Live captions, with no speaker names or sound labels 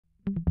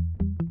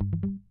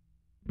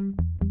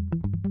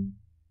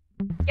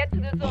to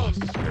the zone.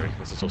 This is scary.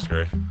 This is so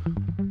scary.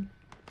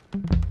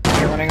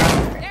 You're running up.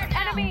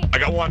 Enemy. I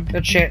got one.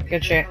 Good shit,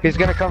 good shit. He's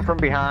gonna come from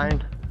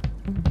behind.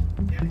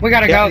 We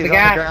gotta Yeah, go, he's the on the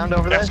gas. ground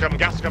over there. Gas is coming.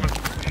 Gas is coming.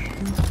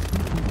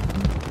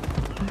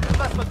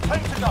 Less than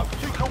 10 to go.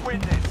 You can win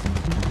this.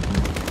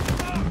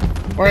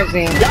 Where is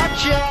he?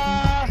 Gotcha!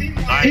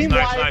 Nice, Team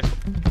nice, wipe. nice.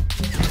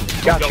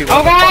 Got you.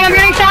 Oh god, I'm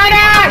getting shot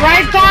at!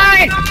 Right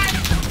side!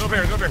 Go over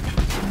here, go over here.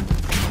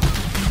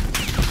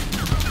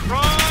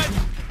 Run!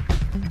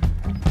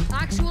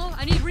 Actual,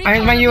 I need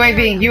Here's my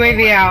UAV.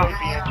 UAV out.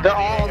 They're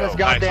all on this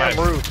goddamn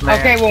nice. roof, man.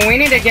 Okay, well we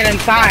need to get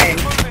inside.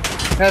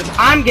 Because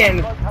I'm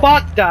getting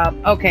fucked up.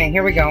 Okay,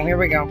 here we go, here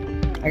we go.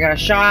 I got a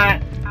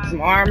shot,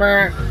 some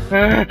armor.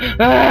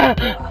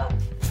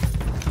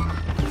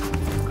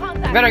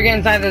 Better get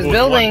inside this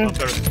building.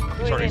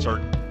 Sorry.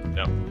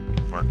 No,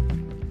 Mark.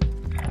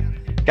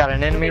 Got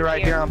an enemy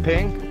right here on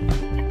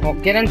ping. Well,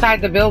 get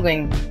inside the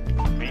building.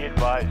 Be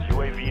advised,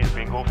 UAV is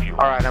bingo fuel.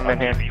 Alright, I'm in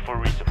here. UAV for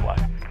resupply.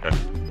 Okay.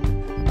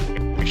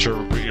 Make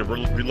sure you're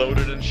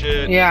reloaded and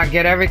shit. Yeah,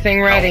 get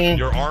everything ready.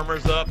 Your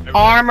armor's up.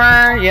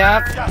 Armor,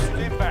 yep. Gas is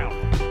inbound.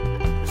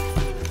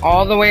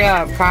 All the way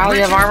up. Kyle,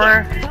 you have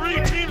armor?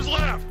 3 teams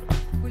left.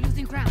 We're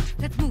losing ground.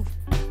 Let's move.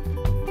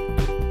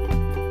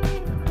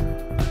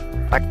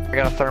 I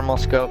got a thermal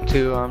scope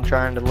too. I'm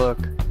trying to look.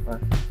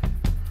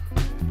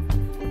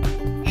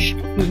 Shh,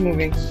 who's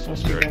moving?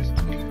 Let's do this.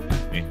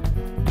 Me.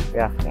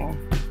 Yeah. Yeah.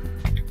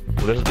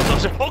 Oh, there's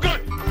oh, good.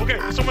 Okay,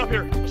 there's someone up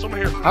here. There's someone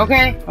here.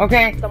 Okay,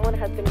 okay. Someone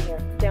has been here.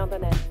 Down the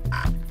net.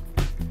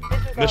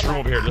 This room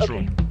over here. This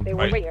room. They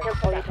were Right. here.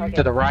 Careful your target.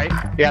 To the right?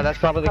 Yeah, that's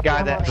probably the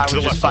guy that I To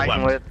was the just left, to the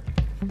fighting left. with.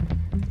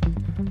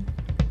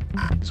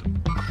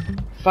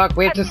 Fuck,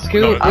 we have to No,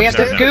 scoot. We have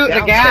to there, scoot the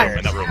In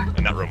gas. that room.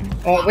 In that room.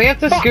 Oh, we have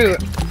to scoot.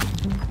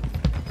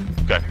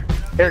 Okay.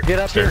 Here, get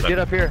up Stairs here, up. get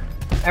up here.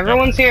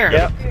 Everyone's here.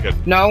 Yep.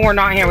 Good. No, we're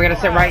not here. We gotta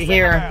sit right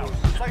here.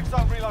 Safe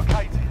zone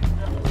relocated.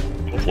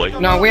 Hopefully.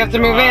 No, we have to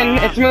move in.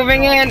 It's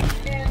moving in.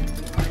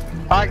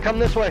 Alright, come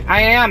this way.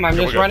 I am. I'm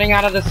Here we just go. running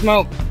out of the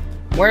smoke.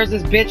 Where's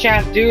this bitch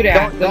ass dude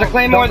at? There's a Don't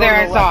claymore go to there. the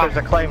I left, saw. There's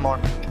a claymore.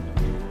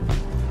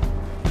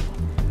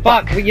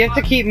 Fuck. You have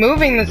to keep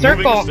moving the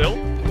circle. Moving still?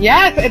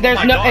 Yes. There's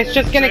My no. God, It's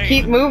just gonna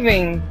insane. keep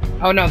moving.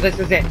 Oh no, this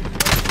is it.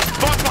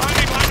 Fuck, behind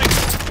me,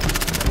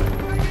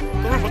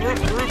 behind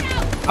me. The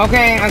roof.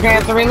 Okay. Okay. I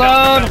have to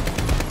reload.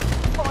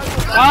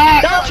 Ah!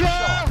 Gotcha!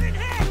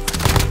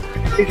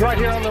 He's right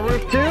here on the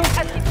roof too.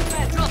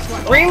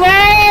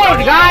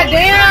 Reload!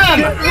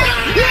 Goddamn!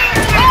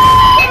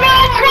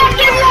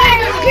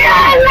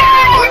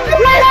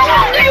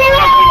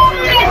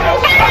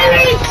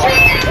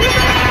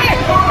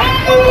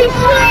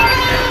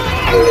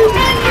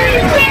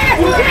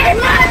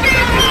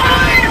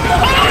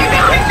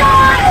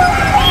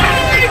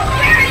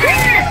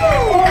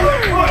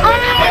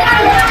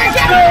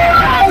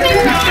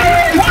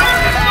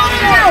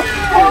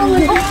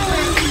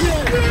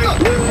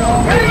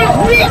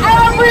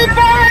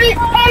 Everybody!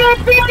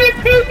 150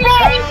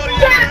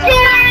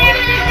 people!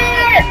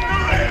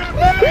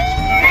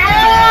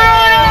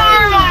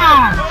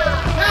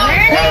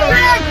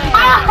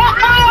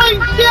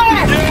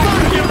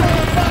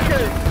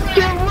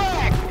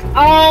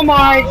 Oh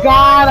my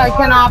god, I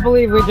cannot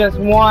believe we just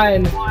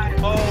won.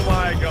 Oh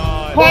my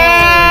god.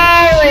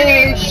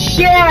 Holy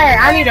shit!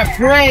 I need a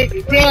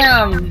break,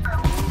 damn.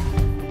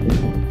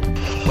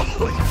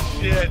 Holy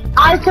shit.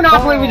 I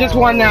cannot believe we just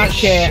won that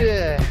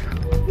shit.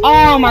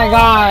 Oh my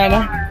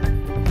god.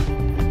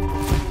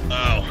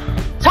 Oh.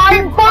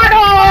 Time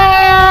bottle!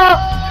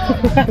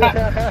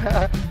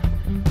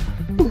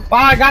 Wow,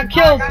 I got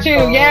kills too,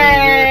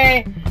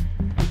 yay!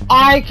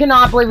 I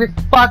cannot believe we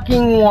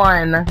fucking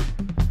won.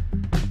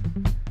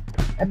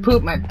 I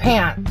pooped my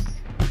pants.